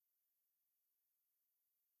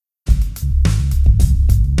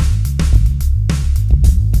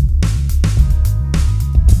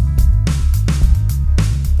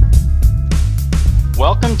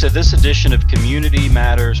to this edition of Community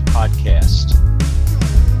Matters Podcast,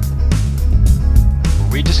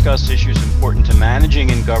 where we discuss issues important to managing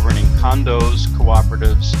and governing condos,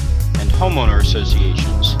 cooperatives, and homeowner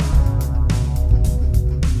associations.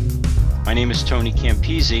 My name is Tony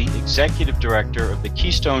Campisi, Executive Director of the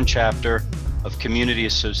Keystone Chapter of Community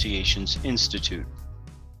Associations Institute.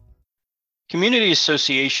 Community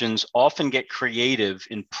associations often get creative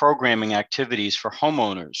in programming activities for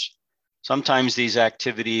homeowners. Sometimes these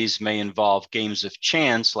activities may involve games of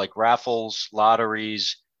chance like raffles,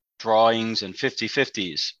 lotteries, drawings, and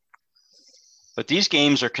 50-50s. But these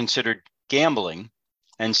games are considered gambling,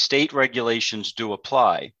 and state regulations do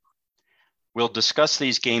apply. We'll discuss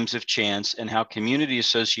these games of chance and how community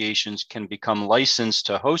associations can become licensed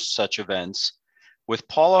to host such events with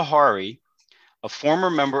Paula Hari, a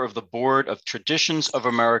former member of the Board of Traditions of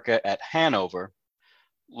America at Hanover,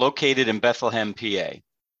 located in Bethlehem, PA.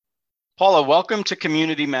 Paula, welcome to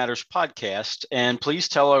Community Matters Podcast, and please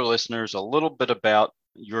tell our listeners a little bit about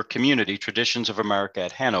your community, Traditions of America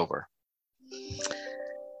at Hanover.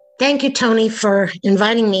 Thank you, Tony, for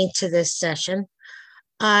inviting me to this session.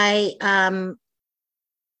 I am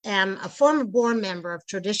a former board member of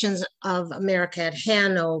Traditions of America at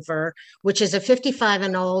Hanover, which is a 55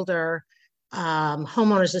 and older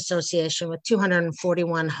homeowners association with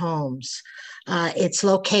 241 homes. It's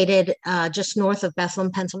located just north of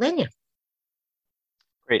Bethlehem, Pennsylvania.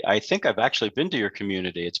 Great. I think I've actually been to your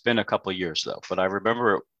community. It's been a couple of years though, but I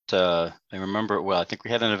remember it. I remember it well. I think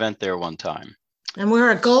we had an event there one time. And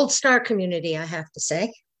we're a Gold Star community, I have to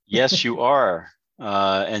say. Yes, you are.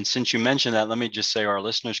 And since you mentioned that, let me just say our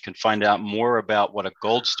listeners can find out more about what a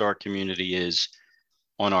Gold Star community is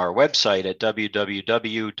on our website at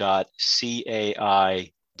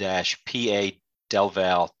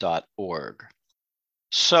www.cai-padelval.org.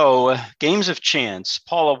 So, games of chance.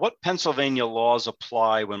 Paula, what Pennsylvania laws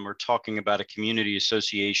apply when we're talking about a community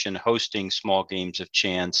association hosting small games of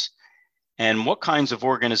chance? And what kinds of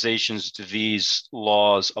organizations do these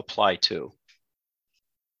laws apply to?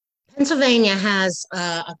 Pennsylvania has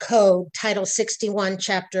a code, Title 61,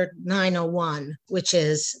 Chapter 901, which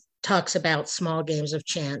talks about small games of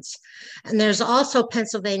chance. And there's also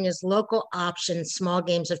Pennsylvania's Local Option Small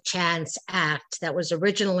Games of Chance Act that was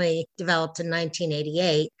originally developed in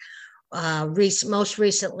 1988, most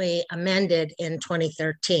recently amended in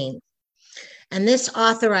 2013. And this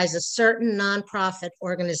authorizes certain nonprofit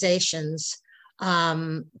organizations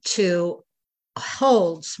to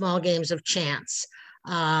hold small games of chance.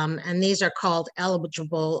 And these are called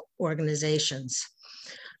eligible organizations.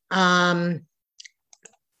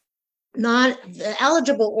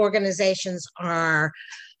 Eligible organizations are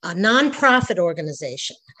a nonprofit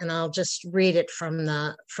organization, and I'll just read it from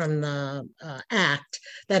the act,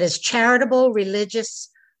 that is charitable, religious,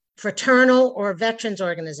 fraternal, or veterans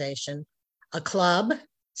organization, a club,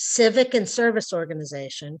 civic and service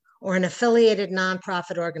organization, or an affiliated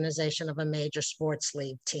nonprofit organization of a major sports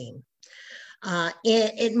league team.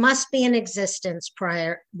 It must be in existence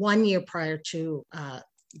 1 year prior to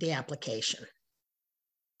the application.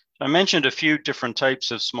 I mentioned a few different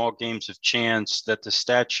types of small games of chance that the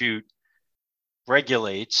statute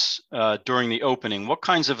regulates during the opening. What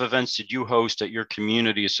kinds of events did you host at your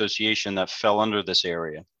community association that fell under this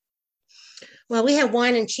area? Well, we have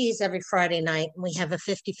wine and cheese every Friday night, and we have a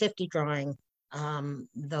 50-50 drawing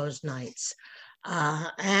those nights.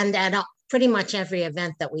 And at pretty much every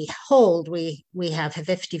event that we hold, we have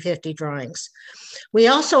 50-50 drawings. We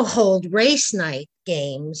also hold race night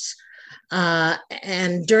games.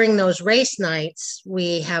 And during those race nights,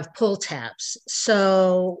 we have pull tabs.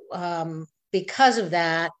 So because of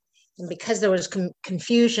that, and because there was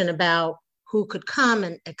confusion about who could come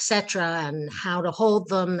and et cetera, and how to hold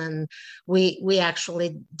them, and we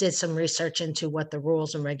actually did some research into what the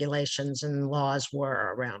rules and regulations and laws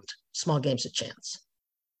were around small games of chance.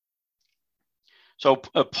 So,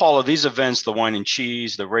 Paula, these events, the wine and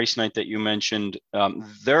cheese, the race night that you mentioned,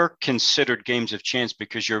 they're considered games of chance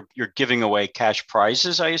because you're giving away cash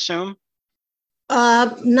prizes, I assume?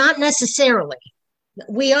 Not necessarily.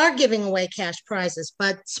 We are giving away cash prizes,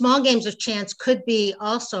 but small games of chance could be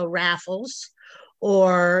also raffles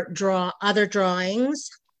or other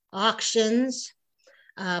drawings, auctions,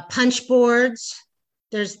 punch boards.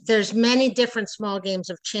 There's many different small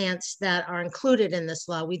games of chance that are included in this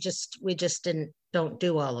law. We just don't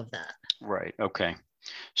do all of that. Right. Okay.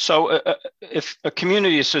 So if a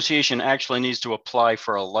community association actually needs to apply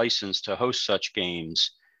for a license to host such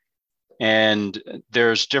games, and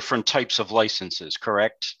there's different types of licenses,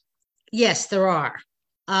 correct? Yes, there are.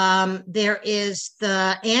 There is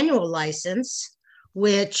the annual license,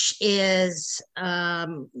 which is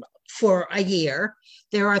for a year.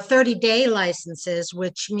 There are 30-day licenses,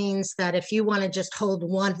 which means that if you want to just hold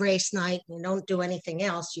one race night and don't do anything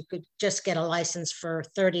else, you could just get a license for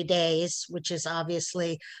 30 days, which is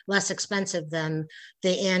obviously less expensive than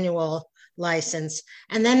the annual license.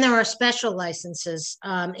 And then there are special licenses.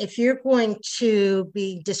 If you're going to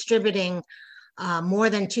be distributing more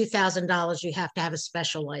than $2,000, you have to have a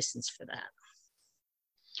special license for that.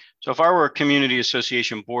 So if I were a community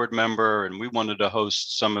association board member and we wanted to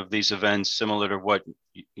host some of these events similar to what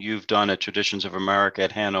you've done at Traditions of America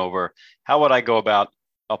at Hanover, how would I go about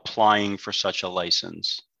applying for such a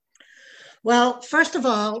license? Well, first of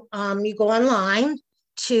all, you go online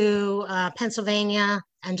to Pennsylvania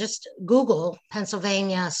and just Google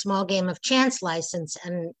Pennsylvania Small Game of Chance license,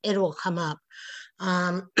 and it will come up.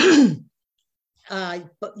 But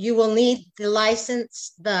you will need the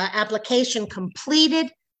license, the application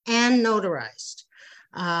completed and notarized.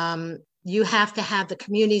 You have to have the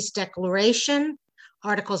community's declaration,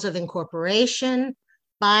 articles of incorporation,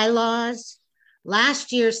 bylaws,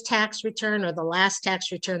 last year's tax return or the last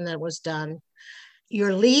tax return that was done,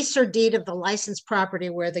 your lease or deed of the licensed property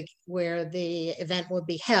where the event would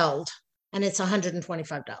be held, and it's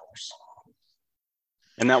 $125.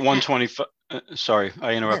 And that 125, sorry,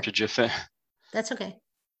 I interrupted you. That's okay.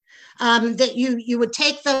 That you would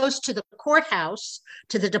take those to the courthouse,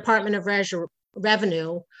 to the Department of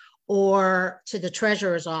Revenue, or to the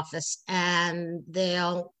treasurer's office, and they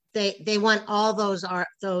want all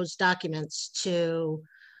those documents to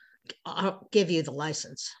give you the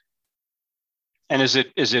license. And is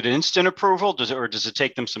it instant approval? Does it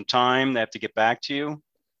take them some time? They have to get back to you?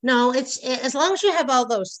 No, it's as long as you have all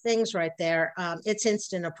those things right there, it's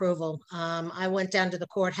instant approval. I went down to the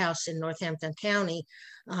courthouse in Northampton County,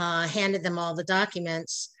 handed them all the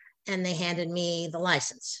documents, and they handed me the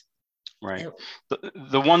license. Right.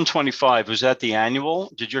 The 125, was that the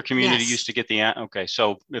annual? Did your community Yes. used to get okay.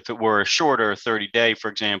 So if it were a shorter 30-day,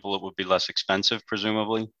 for example, it would be less expensive,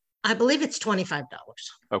 presumably? I believe it's $25.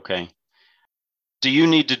 Okay. Do you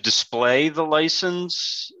need to display the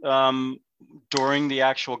license during the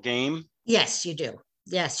actual game? Yes, you do.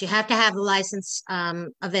 Yes, you have to have the license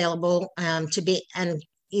available to be and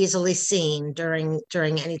easily seen during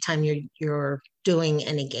any time you're doing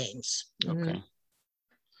any games. Okay. Mm-hmm.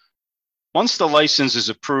 Once the license is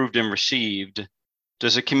approved and received,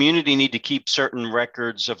 does a community need to keep certain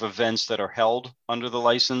records of events that are held under the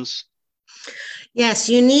license? Yes,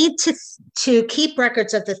 you need to keep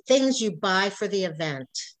records of the things you buy for the event.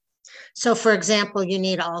 So, for example, you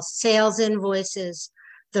need all sales invoices,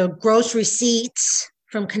 the gross receipts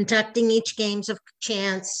from conducting each games of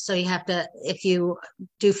chance. So you have to, if you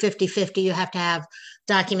do 50-50, you have to have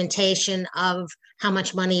documentation of how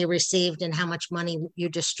much money you received and how much money you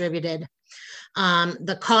distributed.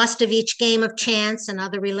 The cost of each game of chance and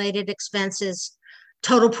other related expenses,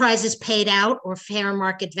 total prizes paid out or fair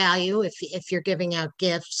market value if you're giving out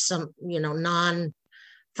gifts, some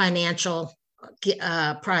non-financial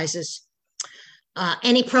prizes,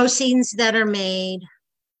 any proceeds that are made,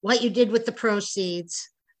 what you did with the proceeds,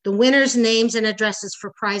 the winners' names and addresses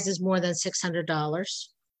for prizes more than $600,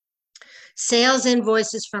 sales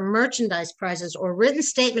invoices for merchandise prizes or written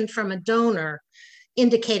statement from a donor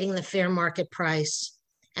indicating the fair market price,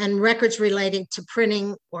 and records relating to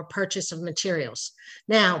printing or purchase of materials.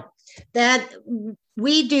 Now, that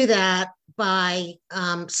we do that by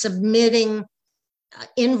submitting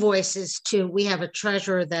invoices to, we have a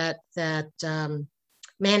treasurer that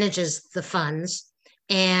manages the funds,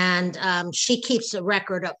 and she keeps a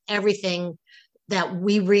record of everything that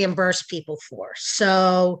we reimburse people for.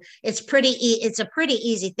 So it's a pretty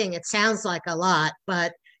easy thing. It sounds like a lot,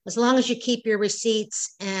 but as long as you keep your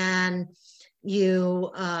receipts and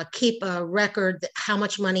you keep a record how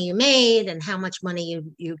much money you made and how much money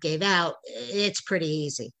you gave out, it's pretty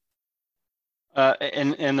easy.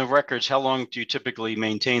 And the records, how long do you typically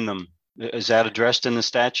maintain them? Is that addressed in the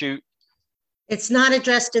statute? It's not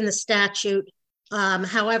addressed in the statute.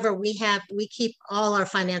 However, we keep all our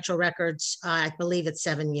financial records. I believe it's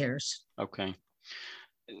 7 years. Okay.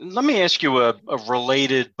 Let me ask you a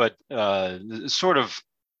related but sort of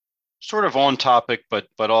on topic, but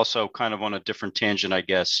also kind of on a different tangent, I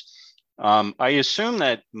guess. I assume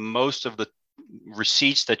that most of the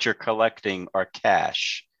receipts that you're collecting are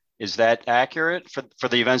cash. Is that accurate for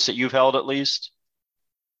the events that you've held, at least?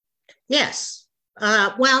 Yes.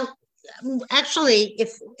 Well, actually,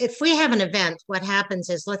 if we have an event, what happens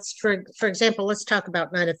is, for example, let's talk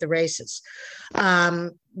about Night at the Races.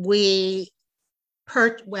 We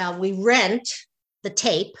rent the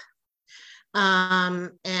tape,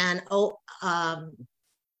 and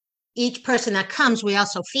each person that comes, we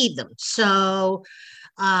also feed them. So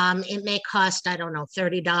It may cost, I don't know,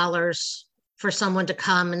 $30 for someone to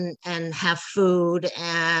come and have food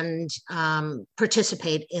and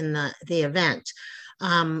participate in the event.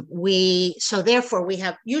 So therefore we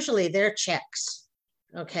have usually their checks,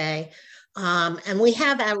 okay? And we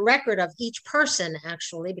have a record of each person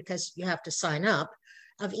actually, because you have to sign up,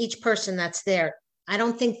 of each person that's there. I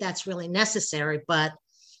don't think that's really necessary, but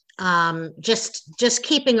just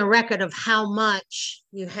keeping a record of how much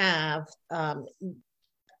you have,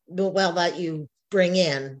 that you bring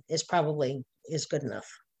in is good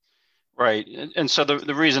enough. Right. And so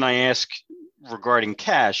the reason I ask regarding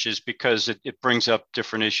cash is because it brings up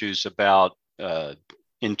different issues about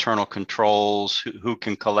internal controls, who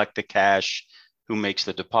can collect the cash, who makes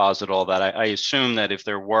the deposit, all that. I assume that if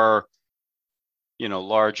there were,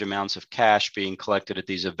 large amounts of cash being collected at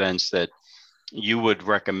these events, that you would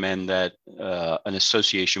recommend that an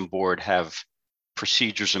association board have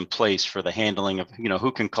procedures in place for the handling of,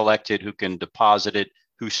 who can collect it, who can deposit it,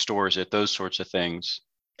 who stores it, those sorts of things.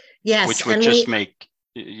 Yes. Which would just make,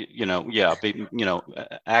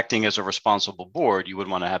 acting as a responsible board, you would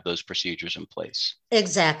want to have those procedures in place.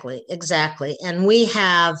 Exactly. And we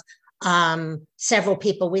have several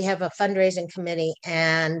people. We have a fundraising committee,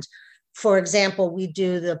 and for example, we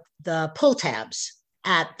do the pull tabs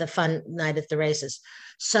at the fun night at the races.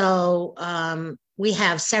 So we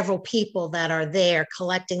have several people that are there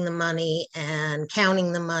collecting the money and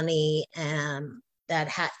counting the money, and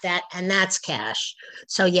that's cash.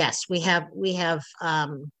 So yes, we have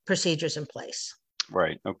procedures in place.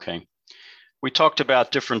 Right. Okay. We talked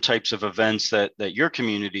about different types of events that your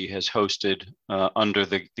community has hosted under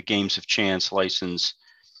the Games of Chance license.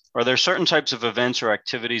 Are there certain types of events or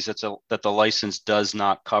activities that the license does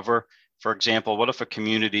not cover? For example, what if a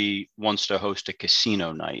community wants to host a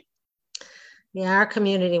casino night? Yeah, our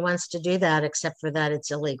community wants to do that, except for that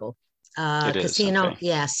it's illegal. Casino, okay.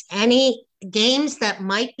 Yes. Any games that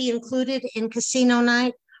might be included in casino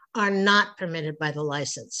night are not permitted by the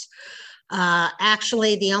license.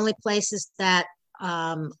 Actually, the only places that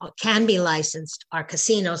can be licensed are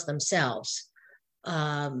casinos themselves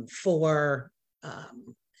for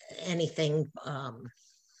anything,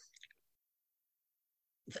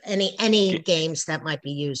 any games that might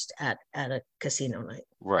be used at a casino night.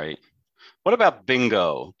 Right. What about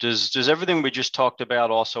bingo? Does everything we just talked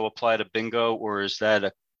about also apply to bingo, or is that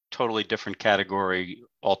a totally different category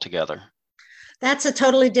altogether? That's a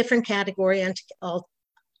totally different category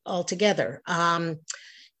altogether.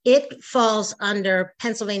 It falls under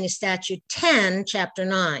Pennsylvania Statute 10, Chapter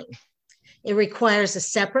 9. It requires a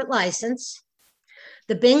separate license.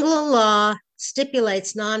 The bingo law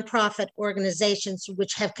stipulates nonprofit organizations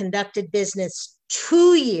which have conducted business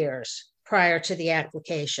 2 years prior to the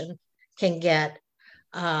application can get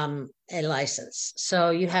a license. So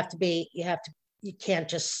you can't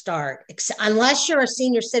just start, unless you're a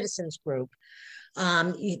senior citizens group.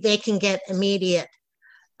 They can get immediate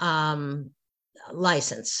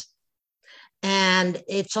license, and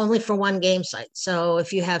it's only for one game site. So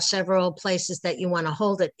if you have several places that you want to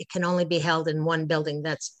hold it, it can only be held in one building.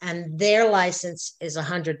 And their license is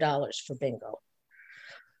 $100 for bingo.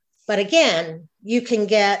 But again, you can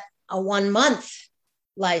get a 1 month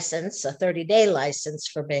license, a 30-day license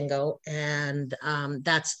for bingo, and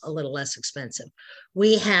that's a little less expensive.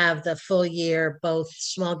 We have the full year, both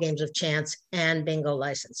small games of chance and bingo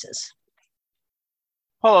licenses.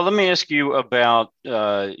 Paula, let me ask you about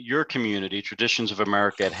your community, Traditions of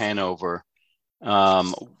America at Hanover.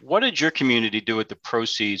 What did your community do with the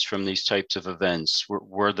proceeds from these types of events?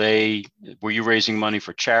 Were you raising money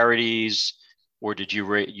for charities, or did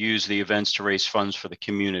you use the events to raise funds for the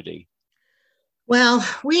community? Well,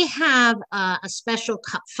 we have a special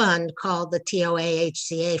fund called the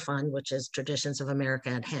TOA-HCA Fund, which is Traditions of America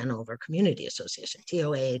at Hanover Community Association,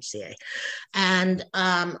 TOA-HCA. And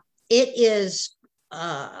it is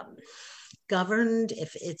governed,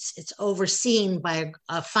 if it's overseen by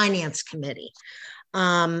a finance committee.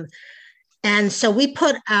 And so we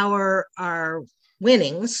put our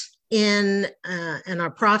winnings and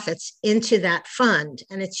our profits into that fund,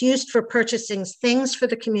 and it's used for purchasing things for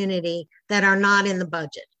the community that are not in the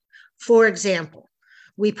budget. For example,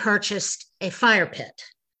 we purchased a fire pit.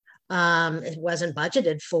 It wasn't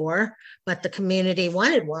budgeted for, but the community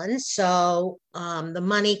wanted one. So the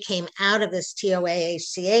money came out of this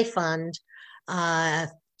TOA-HCA fund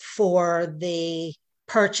for the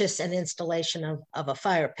purchase and installation of a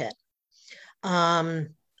fire pit.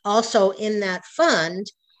 Also in that fund,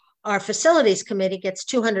 our facilities committee gets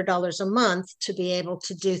 $200 a month to be able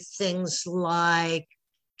to do things like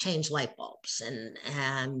change light bulbs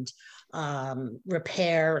and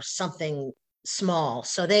repair something small.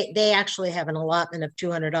 So they actually have an allotment of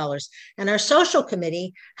 $200. And our social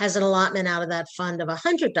committee has an allotment out of that fund of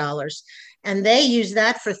 $100. And they use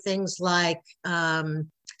that for things like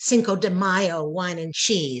Cinco de Mayo wine and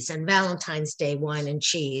cheese, and Valentine's Day wine and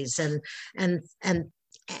cheese, and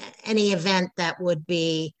any event that would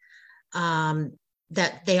be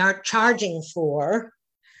that they aren't charging for,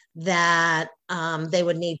 that they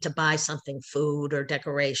would need to buy something, food or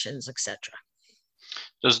decorations, etc.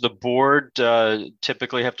 Does the board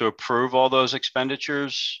typically have to approve all those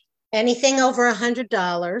expenditures? Anything over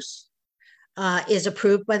 $100 is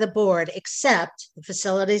approved by the board, except the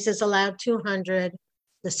facilities is allowed 200,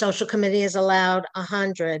 the social committee is allowed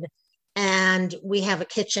 100, and we have a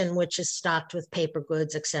kitchen which is stocked with paper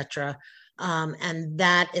goods, etc. And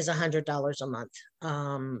that is $100 a month.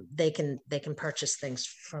 They can purchase things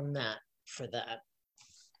from that for that.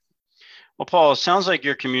 Well, Paul, it sounds like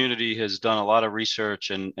your community has done a lot of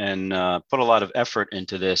research and put a lot of effort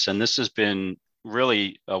into this, and this has been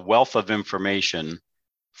really a wealth of information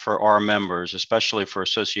for our members, especially for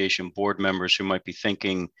association board members who might be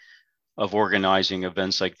thinking of organizing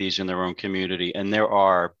events like these in their own community. And there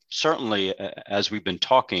are certainly, as we've been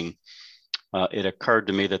talking, it occurred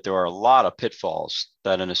to me that there are a lot of pitfalls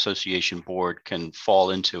that an association board can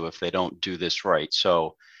fall into if they don't do this right.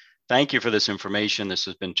 So thank you for this information. This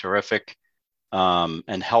has been terrific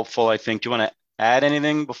and helpful, I think. Do you want to add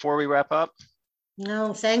anything before we wrap up?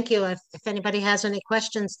 No, thank you. If anybody has any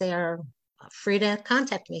questions, they are free to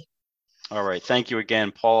contact me. All right. Thank you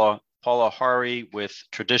again, Paula Hari with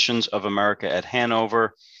Traditions of America at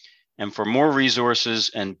Hanover. And for more resources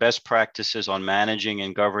and best practices on managing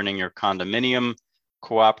and governing your condominium,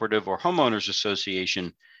 cooperative, or homeowners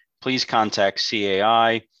association, please contact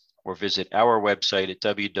CAI or visit our website at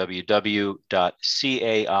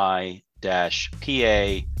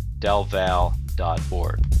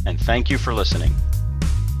www.cai-padelval.org. And thank you for listening.